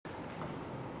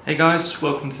Hey guys,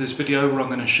 welcome to this video where I'm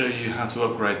going to show you how to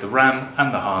upgrade the RAM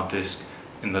and the hard disk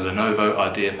in the Lenovo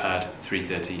Ideapad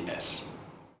 330S.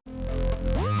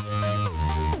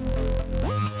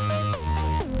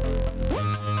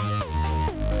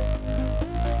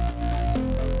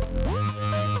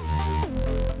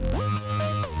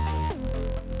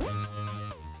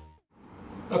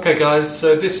 Okay guys,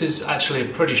 so this is actually a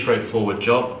pretty straightforward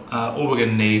job. All we're going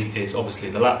to need is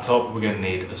obviously the laptop. We're going to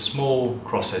need a small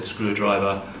crosshead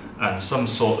screwdriver and some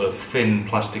sort of thin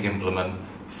plastic implement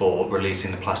for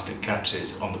releasing the plastic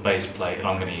catches on the base plate, and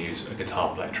I'm going to use a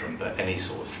guitar plectrum, but any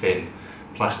sort of thin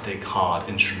plastic hard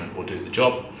instrument will do the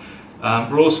job.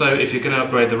 We're also, if you're going to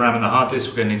upgrade the RAM and the hard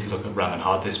disk, we're going to need to look at RAM and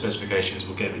hard disk specifications.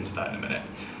 We'll get into that in a minute.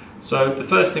 So the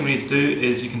first thing we need to do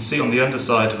is, you can see on the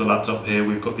underside of the laptop here,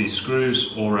 we've got these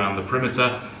screws all around the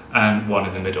perimeter and one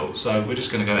in the middle. So we're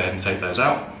just going to go ahead and take those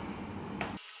out.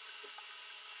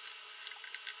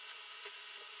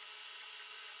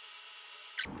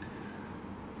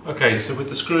 Okay, so with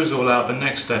the screws all out, the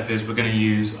next step is we're going to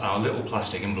use our little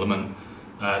plastic implement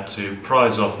to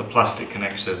prise off the plastic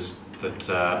connectors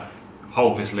that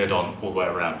hold this lid on all the way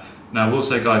around. Now I will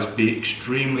say guys, be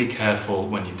extremely careful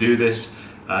when you do this.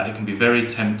 It can be very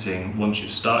tempting once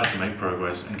you've started to make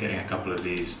progress and getting a couple of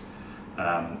these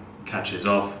catches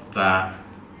off, that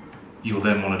you'll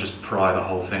then want to just pry the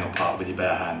whole thing apart with your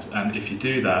bare hands. And if you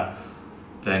do that,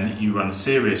 then you run a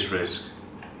serious risk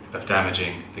of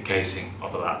damaging the casing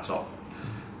of the laptop,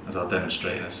 as I'll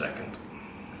demonstrate in a second.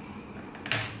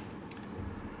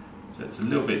 So it's a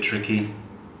little bit tricky.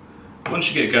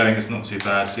 Once you get going, it's not too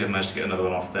bad. See, I've managed to get another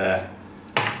one off there.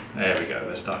 There we go,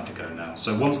 they're starting to go now.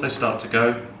 So once they start to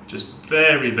go, just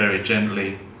very, very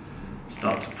gently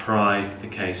start to pry the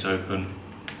case open.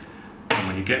 And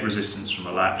when you get resistance from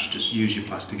a latch, just use your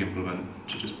plastic implement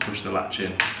to just push the latch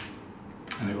in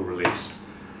and it will release.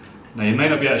 Now you may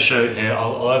not be able to show it here,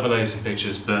 I'll overlay some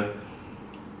pictures, but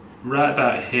right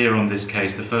about here on this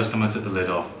case, the first time I took the lid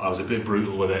off, I was a bit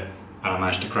brutal with it and I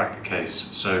managed to crack the case.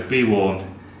 So be warned,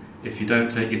 if you don't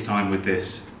take your time with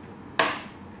this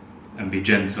and be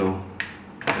gentle,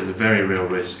 there's a very real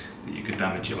risk that you could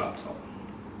damage your laptop.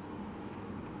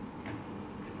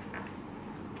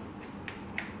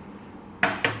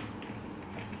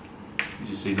 As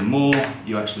you see, the more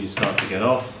you actually start to get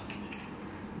off,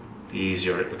 the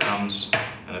easier it becomes,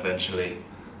 and eventually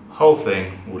the whole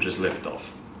thing will just lift off.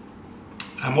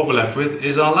 And what we're left with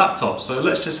is our laptop. So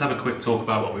let's just have a quick talk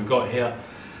about what we've got here.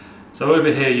 So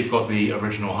over here you've got the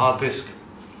original hard disk.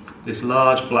 This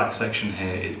large black section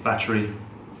here is battery.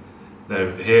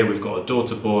 Over here we've got a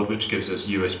daughter board which gives us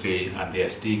USB and the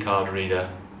SD card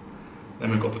reader. Then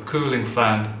we've got the cooling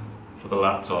fan for the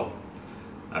laptop,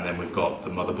 and then we've got the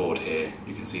motherboard here.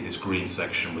 You can see this green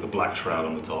section with a black shroud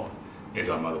on the top is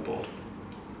our motherboard.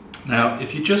 Now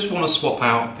if you just want to swap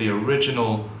out the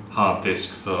original hard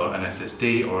disk for an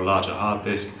SSD or a larger hard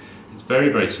disk, it's very,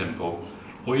 very simple.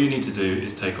 All you need to do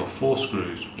is take off 4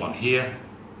 screws, one here,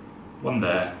 one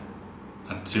there,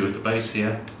 and 2 at the base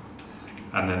here,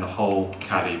 and then the whole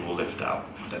caddy will lift out.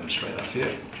 I'll demonstrate that for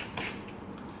you.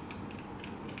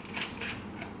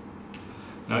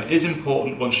 Now it is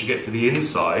important once you get to the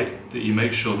inside that you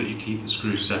make sure that you keep the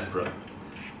screws separate,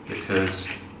 because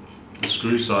the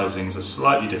screw sizings are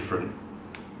slightly different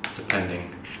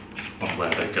depending on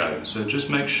where they go. So just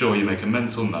make sure you make a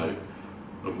mental note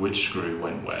of which screw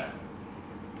went where.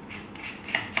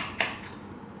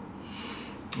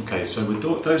 Okay, so with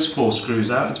those 4 screws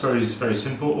out, it's very, very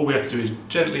simple. All we have to do is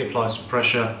gently apply some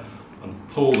pressure and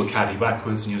pull the caddy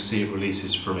backwards, and you'll see it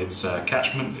releases from its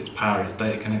catchment, its power, its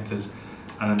data connectors,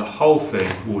 and then the whole thing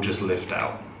will just lift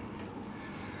out.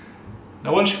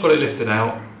 Now once you've got it lifted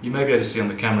out, you may be able to see on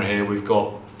the camera here, we've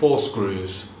got 4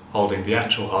 screws holding the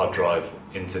actual hard drive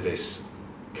into this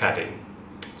caddy,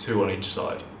 2 on each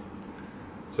side.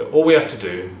 So all we have to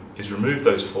do is remove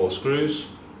those 4 screws,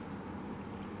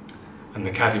 and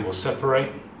the caddy will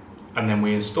separate, and then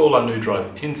we install our new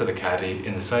drive into the caddy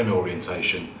in the same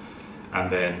orientation, and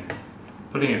then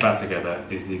putting it back together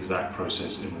is the exact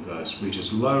process in reverse. We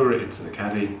just lower it into the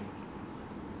caddy,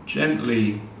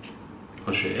 gently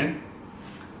push it in,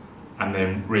 and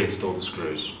then reinstall the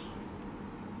screws.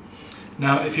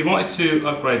 Now if you wanted to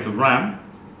upgrade the RAM,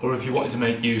 or if you wanted to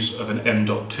make use of an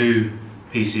M.2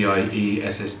 PCIe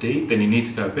SSD, then you need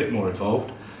to go a bit more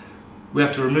involved. We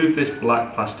have to remove this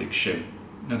black plastic shim.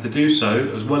 Now to do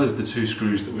so, as well as the 2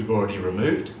 screws that we've already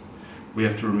removed, we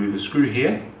have to remove a screw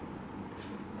here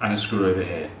and a screw over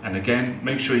here. And again,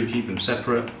 make sure you keep them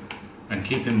separate and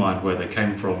keep in mind where they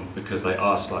came from, because they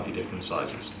are slightly different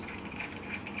sizes.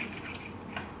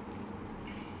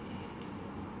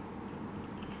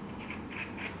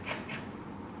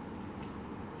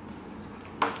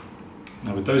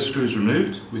 Now with those screws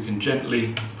removed, we can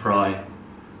gently pry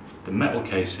the metal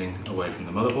casing away from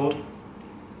the motherboard.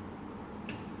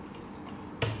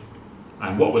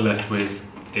 And what we're left with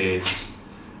is,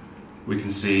 we can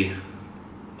see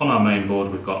on our main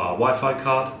board we've got our Wi-Fi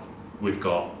card, we've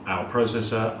got our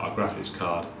processor, our graphics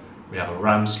card, we have a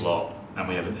RAM slot, and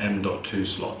we have an M.2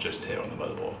 slot just here on the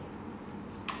motherboard.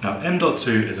 Now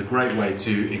M.2 is a great way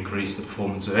to increase the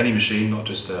performance of any machine, not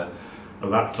just a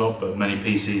laptop, but many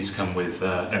PCs come with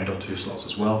M.2 slots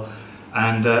as well.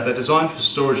 And they're designed for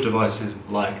storage devices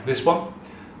like this one,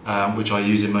 which I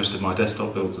use in most of my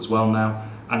desktop builds as well now.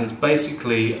 And it's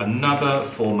basically another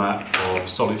format of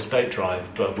solid state drive,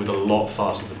 but with a lot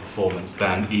faster performance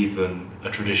than even a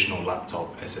traditional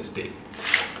laptop SSD.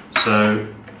 So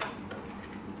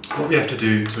what we have to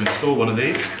do to install one of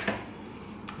these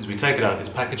is we take it out of its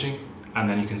packaging, and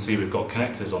then you can see we've got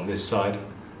connectors on this side,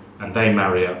 and they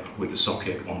marry up with the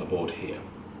socket on the board here.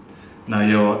 Now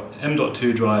your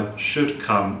M.2 drive should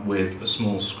come with a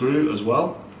small screw as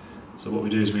well. So what we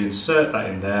do is we insert that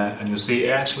in there, and you'll see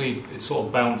it sort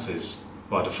of bounces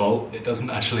by default. It doesn't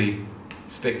actually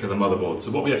stick to the motherboard. So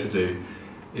what we have to do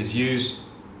is use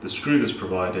the screw that's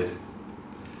provided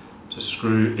to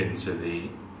screw into the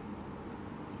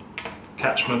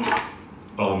catchment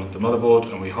on the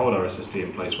motherboard, and we hold our SSD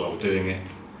in place while we're doing it.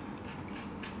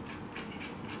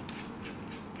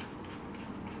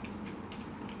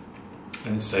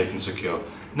 And it's safe and secure.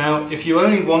 Now, if you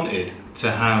only wanted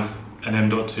to have an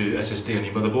M.2 SSD on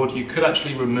your motherboard, you could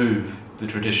actually remove the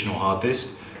traditional hard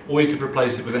disk, or you could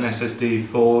replace it with an SSD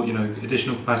for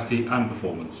additional capacity and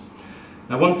performance.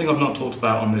 Now, one thing I've not talked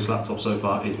about on this laptop so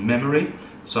far is memory.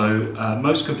 So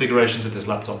most configurations of this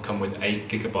laptop come with 8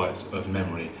 GB of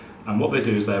memory, and what they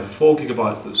do is they have 4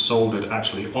 GB that's soldered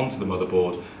actually onto the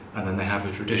motherboard, and then they have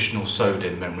a traditional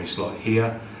sewed-in memory slot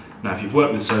here. Now, if you've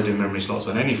worked with sewed-in memory slots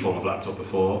on any form of laptop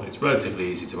before, it's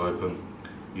relatively easy to open.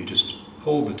 You just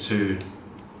pull the 2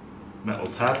 metal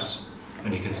tabs,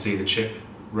 and you can see the chip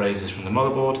raises from the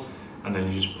motherboard, and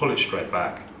then you just pull it straight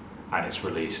back and it's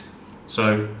released.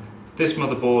 So this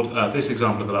motherboard, this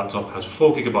example of the laptop has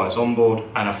 4 GB on board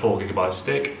and a 4 GB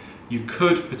stick. You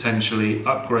could potentially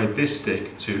upgrade this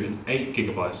stick to an 8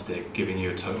 GB stick, giving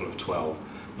you a total of 12.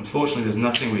 Unfortunately, there's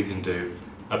nothing we can do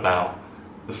about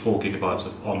the 4 GB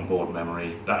of onboard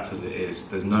memory. That's as it is.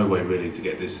 There's no way really to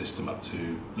get this system up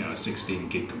to a 16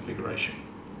 gig configuration.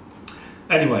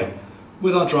 Anyway,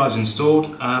 with our drives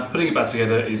installed, putting it back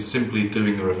together is simply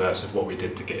doing the reverse of what we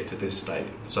did to get it to this state.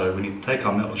 So we need to take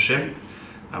our metal shim,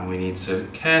 and we need to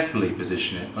carefully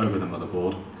position it over the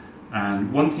motherboard.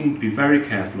 And one thing to be very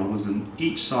careful of is on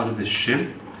each side of this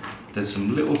shim, there's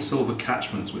some little silver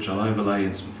catchments which I'll overlay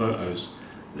in some photos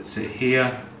that sit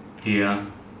here, here,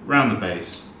 round the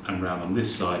base and round on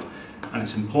this side. And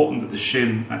it's important that the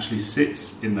shim actually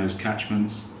sits in those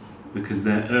catchments, because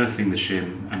they're earthing the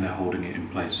shim and they're holding it in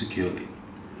place securely.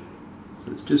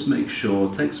 So let's just make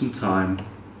sure, take some time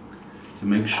to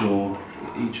make sure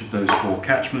that each of those 4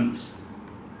 catchments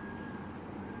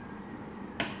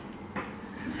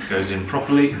goes in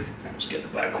properly. Let's get the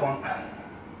back one.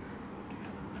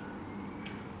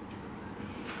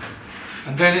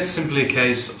 And then it's simply a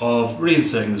case of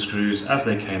reinserting the screws as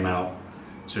they came out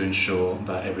to ensure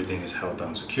that everything is held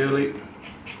down securely.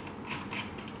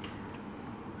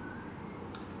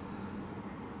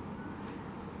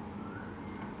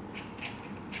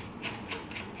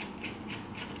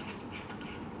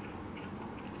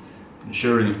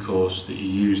 Ensuring, of course, that you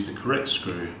use the correct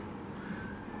screw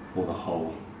for the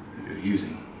hole that you're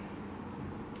using.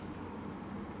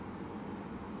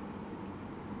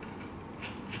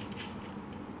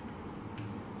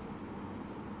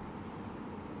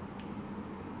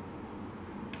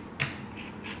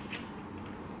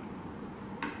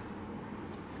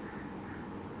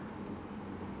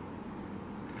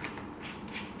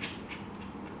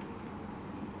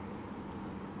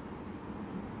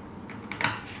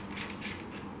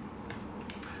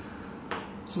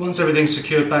 So once everything's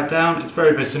secured back down, it's a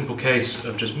very, very simple case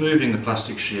of just moving the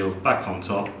plastic shield back on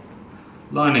top,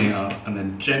 lining it up, and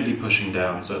then gently pushing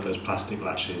down so that those plastic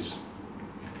latches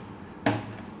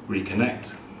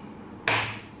reconnect.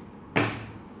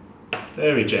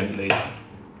 Very gently,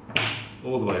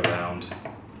 all the way around.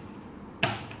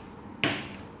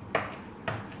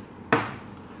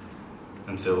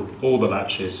 Until all the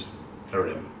latches are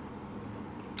in.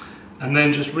 And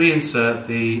then just reinsert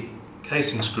the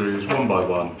casing screws one by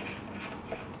one.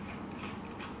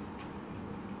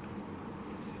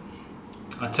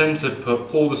 I tend to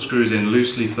put all the screws in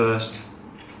loosely first,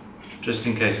 just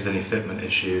in case there's any fitment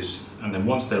issues, and then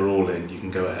once they're all in, you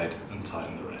can go ahead and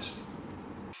tighten the rest.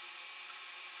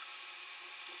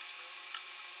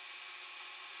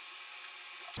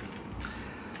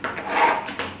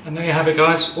 And there you have it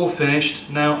guys, all finished.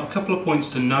 Now a couple of points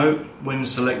to note when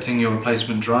selecting your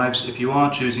replacement drives. If you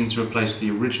are choosing to replace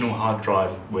the original hard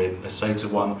drive with a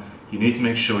SATA one, you need to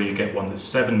make sure you get one that's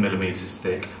 7mm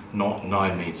thick, not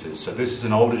 9mm. So this is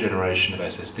an older generation of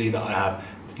SSD that I have.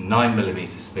 It's 9mm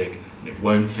thick and it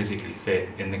won't physically fit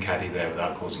in the caddy there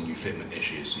without causing you fitment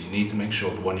issues. So you need to make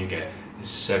sure the one you get is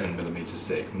 7mm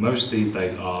thick. Most these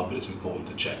days are, but it's important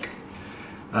to check.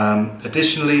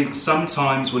 Additionally,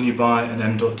 sometimes when you buy an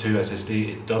M.2 SSD,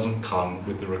 it doesn't come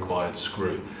with the required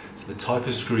screw. So the type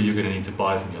of screw you're going to need to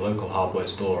buy from your local hardware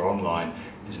store or online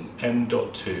is an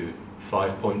M.2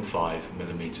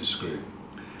 5.5mm screw.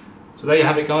 So there you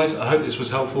have it guys, I hope this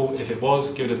was helpful. If it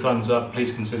was, give it a thumbs up,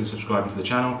 please consider subscribing to the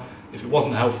channel. If it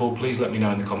wasn't helpful, please let me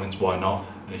know in the comments why not,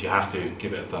 and if you have to,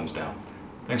 give it a thumbs down.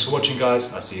 Thanks for watching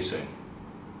guys, I'll see you soon.